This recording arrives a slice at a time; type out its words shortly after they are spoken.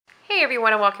Hey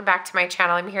everyone, and welcome back to my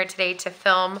channel. I'm here today to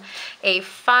film a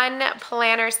fun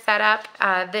planner setup.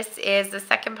 This is the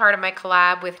second part of my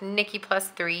collab with Nikki Plus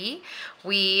 3.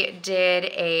 We did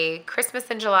a Christmas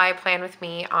in July plan with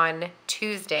me on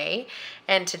Tuesday,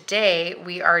 and today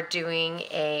we are doing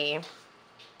a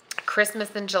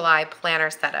Christmas in July planner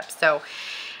setup. So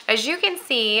as you can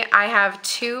see, I have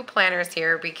two planners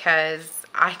here because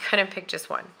I couldn't pick just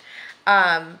one.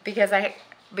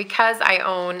 Because I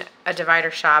own a divider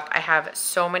shop, I have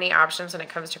so many options when it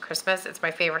comes to Christmas. It's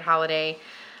my favorite holiday.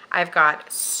 I've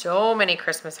got so many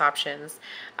Christmas options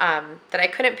that I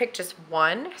couldn't pick just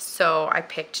one, so I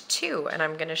picked two, and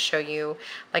I'm gonna show you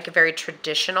like a very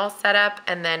traditional setup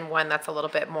and then one that's a little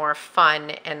bit more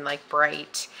fun and like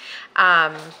bright.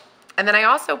 And then I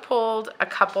also pulled a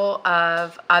couple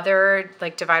of other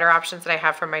like divider options that I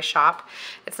have from my shop.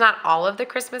 It's not all of the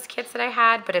Christmas kits that I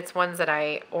had, but it's ones that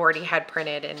I already had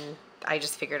printed, and I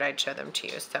just figured I'd show them to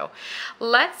you. So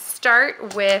let's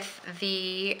start with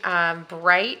the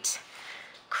bright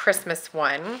Christmas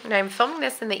one. And I'm filming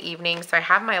this in the evening, so I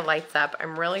have my lights up.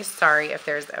 I'm really sorry if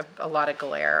there's a lot of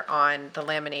glare on the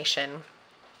lamination.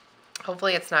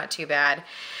 Hopefully it's not too bad.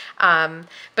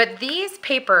 But these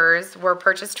papers were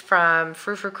purchased from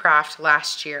Frou Frou Craft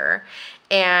last year,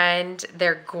 and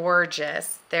they're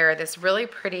gorgeous. They're this really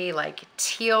pretty like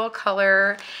teal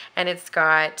color, and it's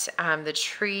got the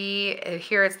tree.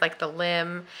 Here it's like the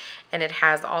limb, and it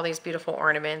has all these beautiful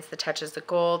ornaments that touches the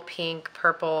gold, pink,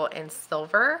 purple, and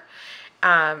silver.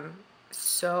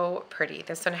 So pretty.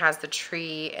 This one has the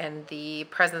tree and the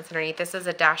presents underneath. This is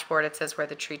a dashboard. It says where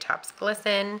the treetops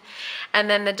glisten. And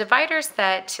then the divider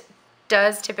set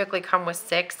does typically come with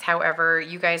 6. However,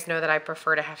 you guys know that I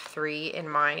prefer to have 3 in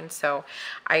mine, so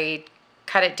I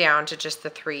cut it down to just the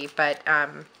 3, but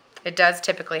it does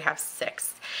typically have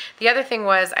 6. The other thing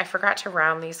was I forgot to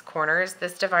round these corners.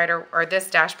 This divider or this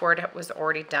dashboard was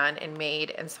already done and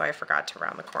made, and so I forgot to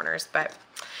round the corners, but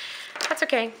that's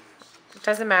okay. It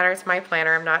doesn't matter, it's my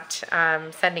planner. I'm not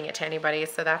sending it to anybody,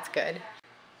 so that's good.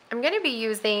 I'm going to be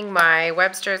using my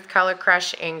Webster's Color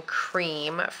Crush in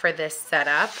Cream for this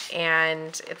setup,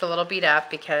 and it's a little beat up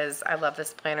because I love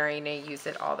this planner and I use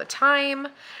it all the time.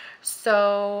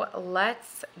 So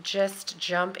let's just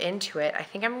jump into it. I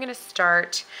think I'm going to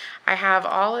start, I have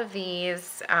all of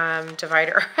these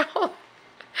divider,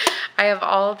 I have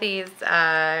all these,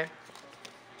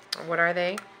 what are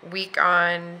they? Week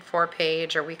on 4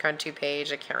 page or week on 2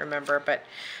 page, I can't remember, but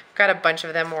I've got a bunch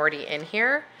of them already in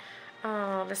here.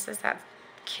 Oh, this is that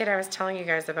kit I was telling you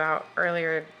guys about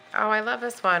earlier. Oh, I love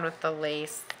this one with the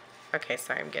lace. Okay,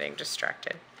 sorry, I'm getting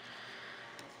distracted.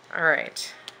 All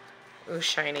right. Ooh,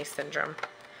 shiny syndrome.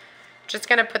 Just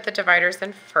gonna put the dividers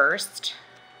in first.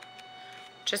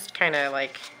 Just kind of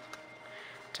like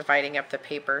dividing up the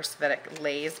paper so that it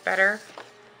lays better.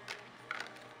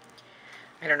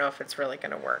 I don't know if it's really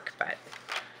gonna work, but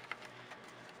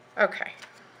okay,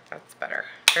 that's better.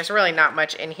 There's really not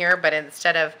much in here, but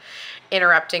instead of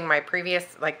interrupting my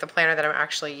previous, like the planner that I'm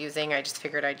actually using, I just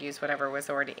figured I'd use whatever was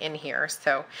already in here.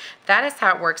 So that is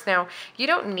how it works. Now, you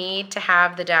don't need to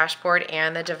have the dashboard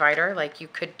and the divider. Like, you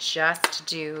could just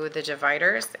do the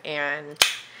dividers and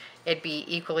it'd be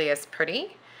equally as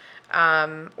pretty.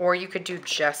 Or you could do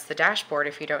just the dashboard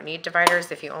if you don't need dividers.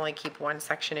 If you only keep one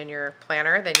section in your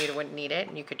planner, then you wouldn't need it,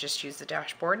 and you could just use the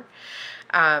dashboard.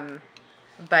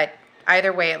 But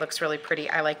either way, it looks really pretty.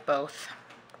 I like both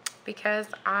because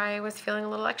I was feeling a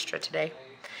little extra today.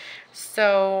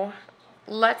 So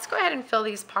let's go ahead and fill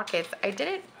these pockets. I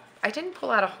didn't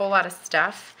pull out a whole lot of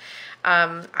stuff.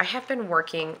 I have been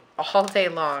working all day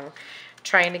long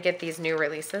trying to get these new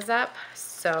releases up,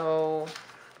 so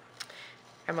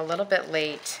I'm a little bit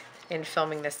late in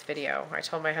filming this video. I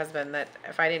told my husband that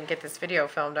if I didn't get this video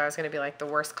filmed, I was going to be like the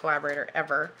worst collaborator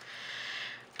ever.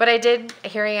 But I did.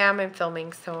 Here I am, I'm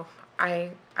filming, so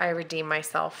I redeemed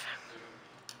myself.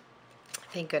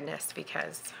 Thank goodness,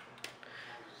 because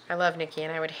I love Nikki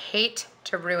and I would hate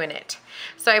to ruin it.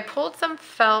 So I pulled some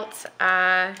felt.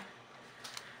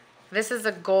 This is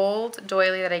a gold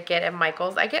doily that I get at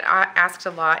Michael's. I get asked a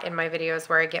lot in my videos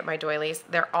where I get my doilies.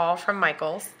 They're all from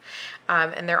Michael's,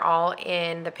 and they're all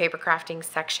in the paper crafting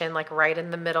section, like right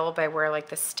in the middle by where like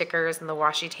the stickers and the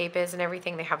washi tape is and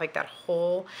everything. They have like that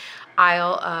whole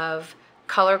aisle of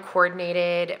color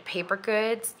coordinated paper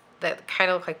goods that kind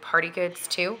of look like party goods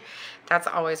too. That's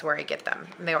always where I get them.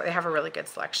 They have a really good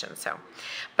selection. So,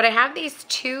 but I have these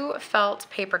 2 felt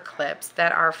paper clips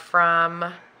that are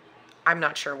from, I'm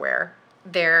not sure where.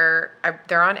 They're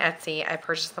on Etsy. I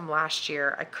purchased them last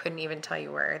year. I couldn't even tell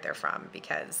you where they're from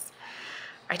because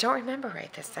I don't remember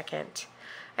right this second.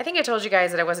 I think I told you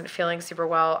guys that I wasn't feeling super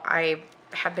well. I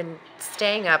have been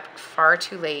staying up far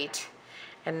too late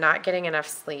and not getting enough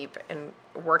sleep and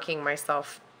working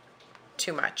myself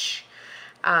too much.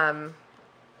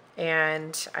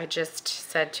 And I just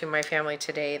said to my family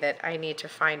today that I need to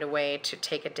find a way to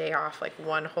take a day off, like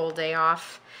one whole day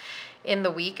off in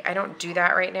the week. I don't do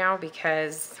that right now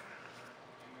because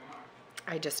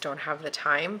I just don't have the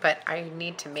time, but I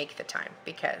need to make the time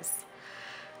because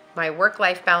my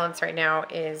work-life balance right now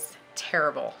is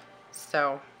terrible.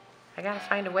 So I gotta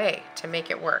find a way to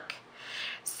make it work.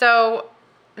 So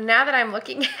now that I'm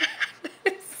looking at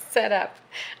this setup,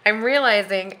 I'm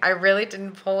realizing I really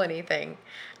didn't pull anything.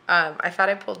 I thought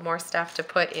I pulled more stuff to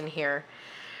put in here,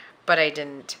 but I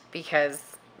didn't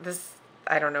because this,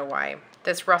 I don't know why.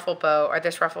 This ruffle bow or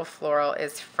this ruffle floral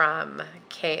is from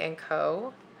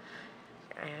K&Co.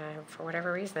 For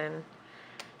whatever reason,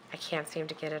 I can't seem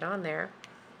to get it on there.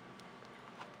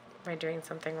 Am I doing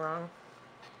something wrong?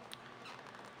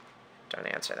 Don't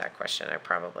answer that question. I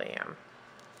probably am.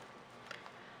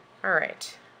 All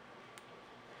right.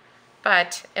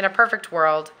 But in a perfect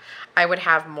world, I would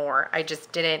have more. I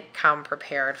just didn't come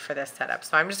prepared for this setup.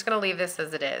 So I'm just going to leave this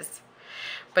as it is.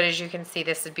 But as you can see,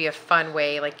 this would be a fun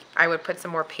way. Like I would put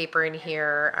some more paper in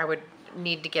here. I would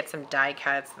need to get some die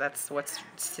cuts. That's what's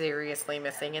seriously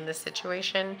missing in this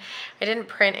situation. I didn't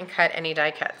print and cut any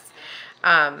die cuts,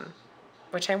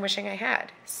 which I'm wishing I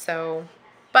had. So,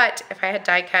 but if I had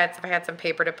die cuts, if I had some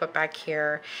paper to put back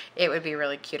here, it would be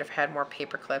really cute. If I had more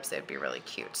paper clips, it would be really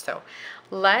cute. So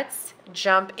let's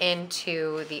jump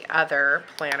into the other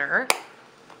planner.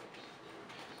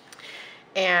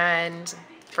 And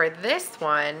for this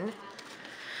one,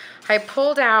 I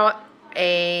pulled out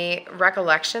a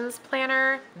Recollections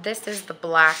planner. This is the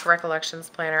black Recollections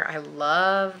planner. I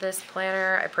love this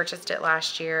planner. I purchased it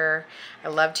last year. I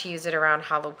love to use it around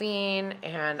Halloween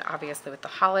and obviously with the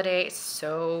holiday. It's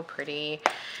so pretty.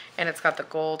 And it's got the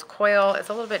gold coil. It's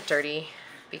a little bit dirty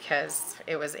because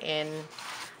it was in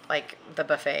like the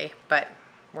buffet, but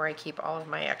where I keep all of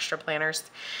my extra planners.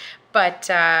 But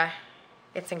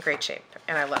it's in great shape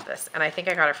and I love this. And I think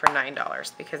I got it for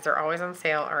 $9 because they're always on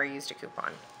sale or I used a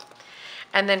coupon.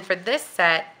 And then for this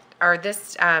set, or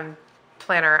this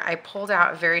planner, I pulled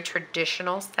out a very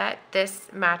traditional set. This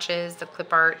matches the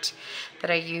clip art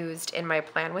that I used in my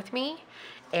Plan With Me.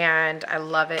 And I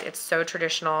love it. It's so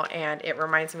traditional and it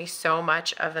reminds me so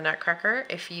much of the Nutcracker.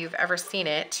 If you've ever seen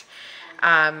it,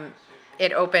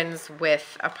 it opens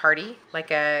with a party,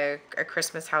 like a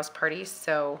Christmas house party.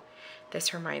 So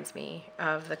this reminds me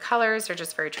of the colors. They're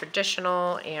just very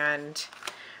traditional and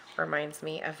reminds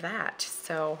me of that.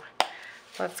 So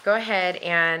let's go ahead,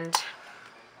 and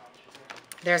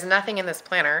there's nothing in this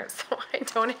planner, so I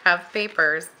don't have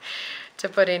papers to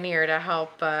put in here to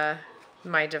help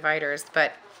my dividers,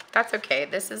 but that's okay.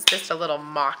 This is just a little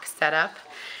mock setup,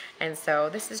 and so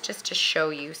this is just to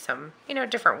show you some, you know,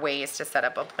 different ways to set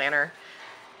up a planner.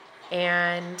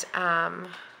 And oh,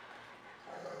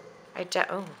 the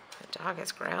dog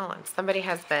is growling. Somebody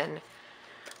has been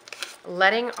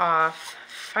letting off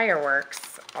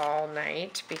fireworks all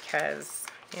night because,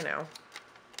 you know,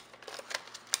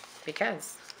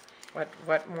 because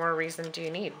what more reason do you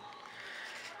need?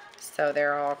 So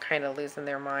they're all kind of losing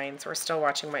their minds. We're still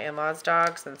watching my in-laws'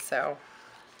 dogs, and so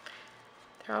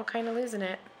they're all kind of losing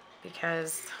it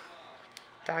because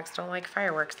dogs don't like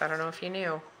fireworks. I don't know if you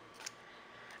knew.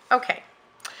 Okay,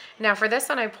 now for this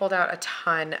one I pulled out a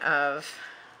ton of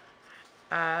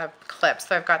clips.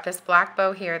 So I've got this black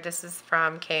bow here. This is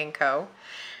from K&Co.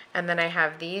 And then I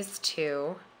have these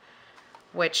two,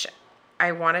 which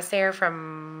I want to say are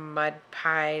from Mud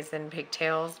Pies and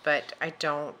Pigtails, but I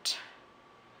don't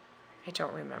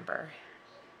remember.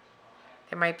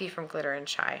 It might be from Glitter and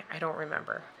Shy. I don't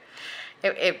remember.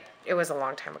 It was a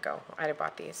long time ago. I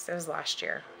bought these. It was last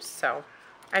year. So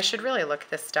I should really look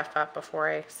this stuff up before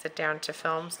I sit down to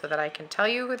film so that I can tell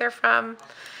you who they're from.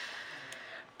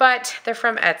 But they're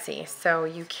from Etsy, so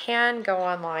you can go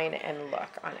online and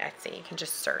look on Etsy. You can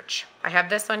just search. I have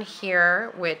this one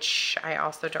here, which I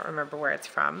also don't remember where it's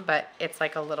from, but it's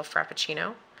like a little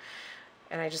Frappuccino.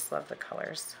 And I just love the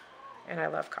colors. And I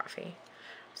love coffee.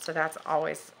 So that's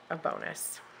always a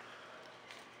bonus.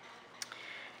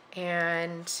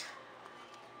 And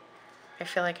I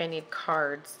feel like I need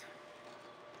cards.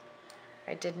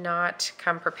 I did not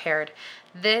come prepared.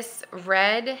 This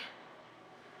red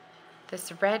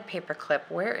paper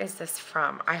clip, where is this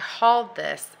from? I hauled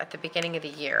this at the beginning of the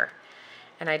year,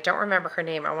 and I don't remember her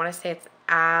name. I want to say it's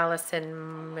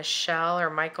Allison Michelle or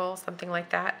Michael, something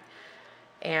like that.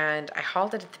 And I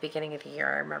hauled it at the beginning of the year.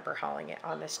 I remember hauling it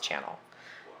on this channel.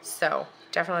 So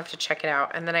definitely have to check it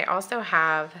out. And then I also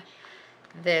have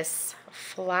this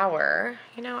flower.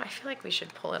 You know, I feel like we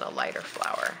should pull in a lighter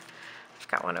flower. I've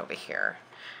got one over here.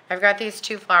 I've got these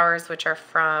two flowers, which are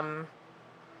from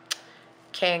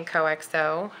K&Co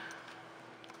XO.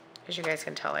 As you guys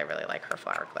can tell, I really like her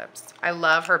flower clips. I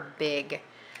love her big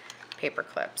paper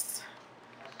clips.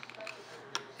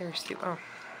 They're super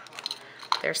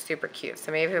cute.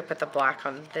 So maybe we'll put the black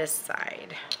on this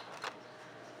side.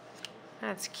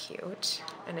 That's cute.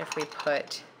 And if we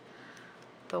put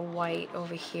the white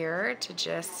over here to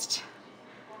just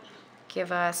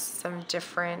give us some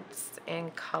difference in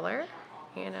color,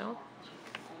 you know,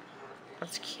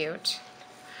 that's cute.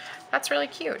 That's really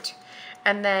cute.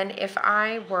 And then if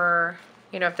I were,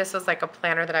 you know, if this was like a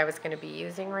planner that I was going to be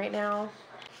using right now,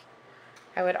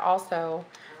 I would also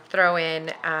throw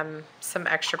in some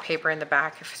extra paper in the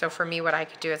back. So for me, what I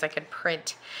could do is I could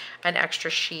print an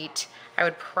extra sheet. I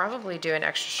would probably do an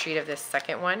extra sheet of this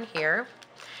second one here,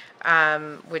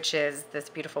 which is this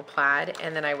beautiful plaid,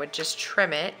 and then I would just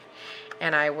trim it,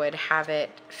 and I would have it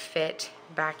fit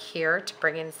back here to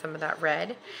bring in some of that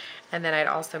red, and then I'd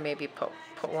also maybe put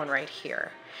one right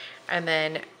here. And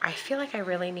then I feel like I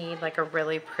really need like a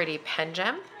really pretty pen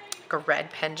gem. A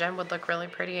red pen gem would look really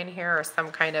pretty in here, or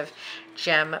some kind of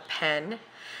gem pen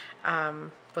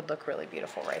would look really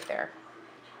beautiful right there.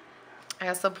 I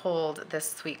also pulled this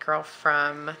sweet girl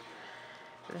from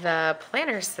the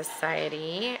Planners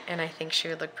Society, and I think she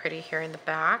would look pretty here in the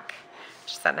back.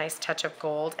 Just that nice touch of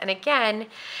gold. And again,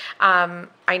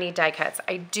 I need die cuts.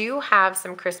 I do have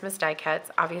some Christmas die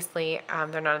cuts. Obviously,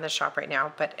 they're not in the shop right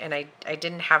now, and I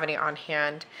didn't have any on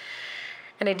hand.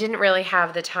 And I didn't really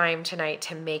have the time tonight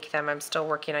to make them. I'm still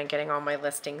working on getting all my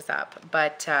listings up.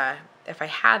 But if I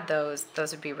had those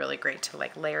would be really great to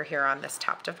like layer here on this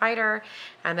top divider,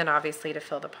 and then obviously to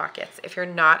fill the pockets. If you're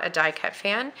not a die cut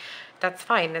fan, that's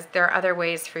fine. There are other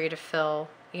ways for you to fill,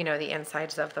 you know, the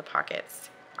insides of the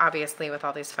pockets. Obviously, with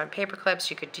all these fun paper clips,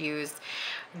 you could use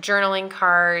journaling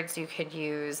cards. You could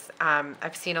use,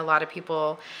 I've seen a lot of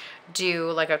people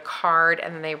do like a card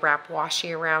and then they wrap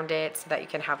washi around it so that you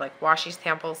can have like washi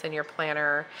samples in your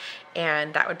planner,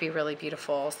 and that would be really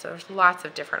beautiful. So there's lots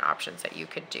of different options that you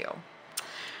could do.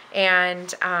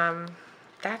 And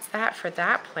that's that for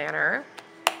that planner.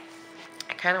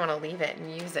 I kind of want to leave it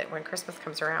and use it when Christmas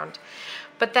comes around.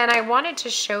 But then I wanted to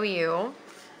show you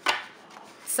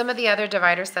some of the other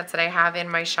divider sets that I have in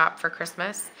my shop for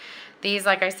Christmas. These,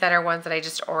 like I said, are ones that I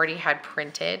just already had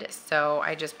printed, so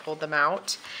I just pulled them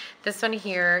out. This one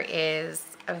here is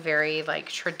a very like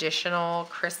traditional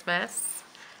Christmas.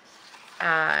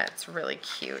 It's really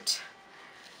cute,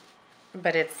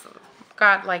 but it's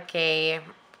got like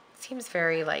seems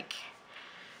very like,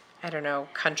 I don't know,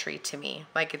 country to me.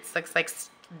 Like it looks like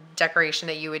decoration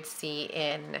that you would see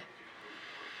in,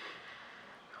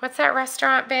 what's that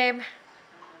restaurant, babe?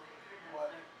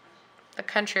 The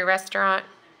country restaurant,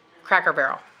 Cracker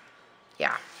Barrel.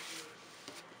 Yeah,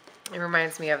 it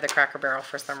reminds me of the Cracker Barrel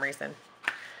for some reason.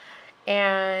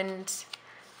 And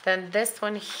then this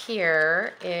one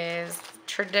here is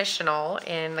traditional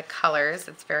in the colors.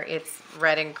 It's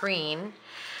red and green,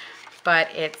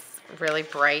 but it's really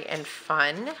bright and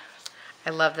fun. I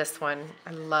love this one.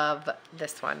 I love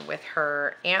this one with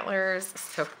her antlers.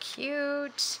 So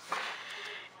cute.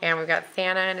 And we've got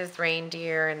Santa and his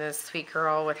reindeer and this sweet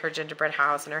girl with her gingerbread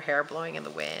house and her hair blowing in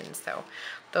the wind. So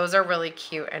those are really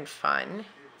cute and fun.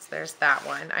 So there's that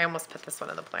one. I almost put this one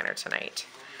in the planner tonight.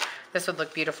 This would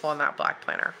look beautiful in that black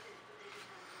planner.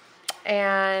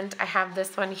 And I have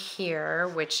this one here,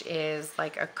 which is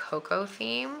like a cocoa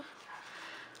theme.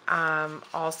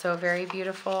 Also very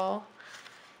beautiful.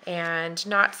 And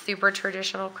not super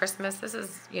traditional Christmas. This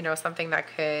is, you know, something that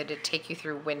could take you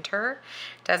through winter.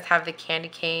 It does have the candy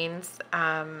canes.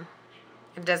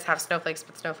 It does have snowflakes,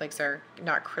 but snowflakes are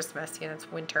not Christmas, you know,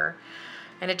 it's winter.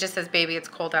 And it just says, baby, it's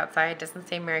cold outside. It doesn't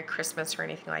say Merry Christmas or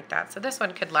anything like that. So this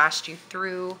one could last you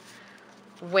through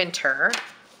winter.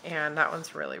 And that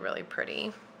one's really, really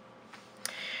pretty.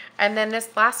 And then this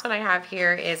last one I have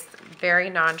here is very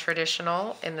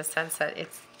non-traditional in the sense that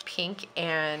it's pink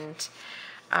and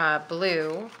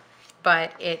blue,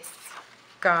 but it's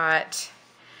got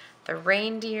the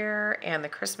reindeer and the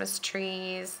Christmas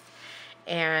trees,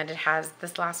 and it has,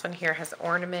 this last one here has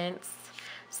ornaments.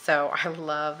 So I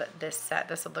love this set.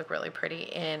 This would look really pretty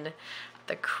in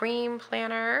the cream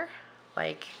planner,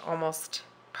 like almost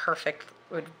perfect,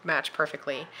 would match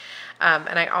perfectly.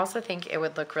 And I also think it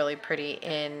would look really pretty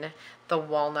in the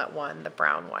walnut one, the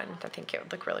brown one. I think it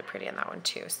would look really pretty in that one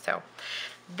too. So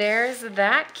there's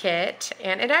that kit,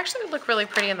 and it actually would look really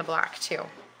pretty in the black too.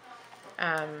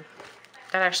 That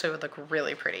actually would look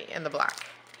really pretty in the black.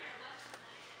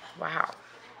 Wow.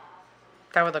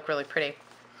 that would look really pretty.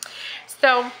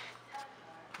 So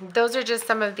those are just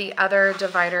some of the other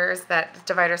divider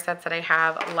sets that I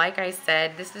have. Like I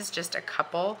said, this is just a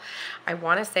couple. I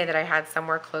want to say that I had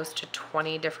somewhere close to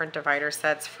 20 different divider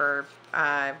sets for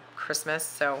Christmas.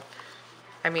 So,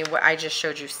 I mean, I just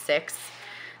showed you 6.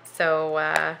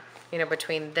 So, you know,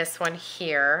 between this one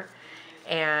here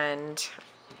and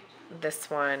this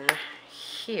one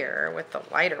here with the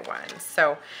lighter one.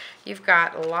 So you've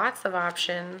got lots of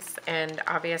options, and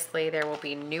obviously there will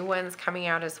be new ones coming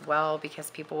out as well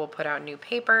because people will put out new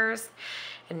papers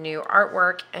and new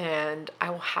artwork, and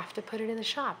I will have to put it in the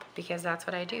shop because that's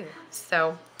what I do.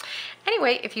 So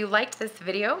anyway, if you liked this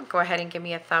video, go ahead and give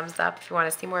me a thumbs up. If you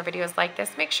want to see more videos like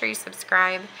this, make sure you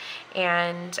subscribe.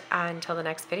 And until the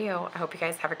next video, I hope you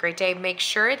guys have a great day. Make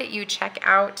sure that you check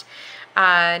out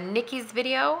Nikki's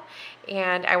video,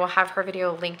 and I will have her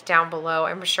video linked down below.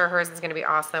 I'm sure hers is going to be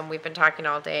awesome. We've been talking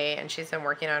all day, and she's been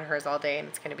working on hers all day, and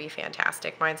it's going to be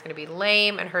fantastic. Mine's going to be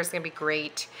lame, and hers is going to be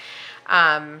great.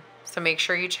 So make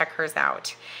sure you check hers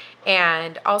out.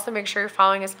 And also make sure you're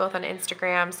following us both on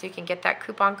Instagram so you can get that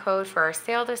coupon code for our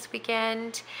sale this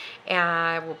weekend.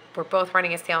 And we're both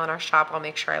running a sale in our shop. I'll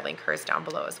make sure I link hers down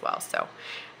below as well. So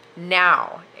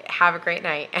now, have a great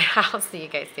night, and I'll see you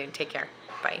guys soon. Take care.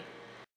 Bye.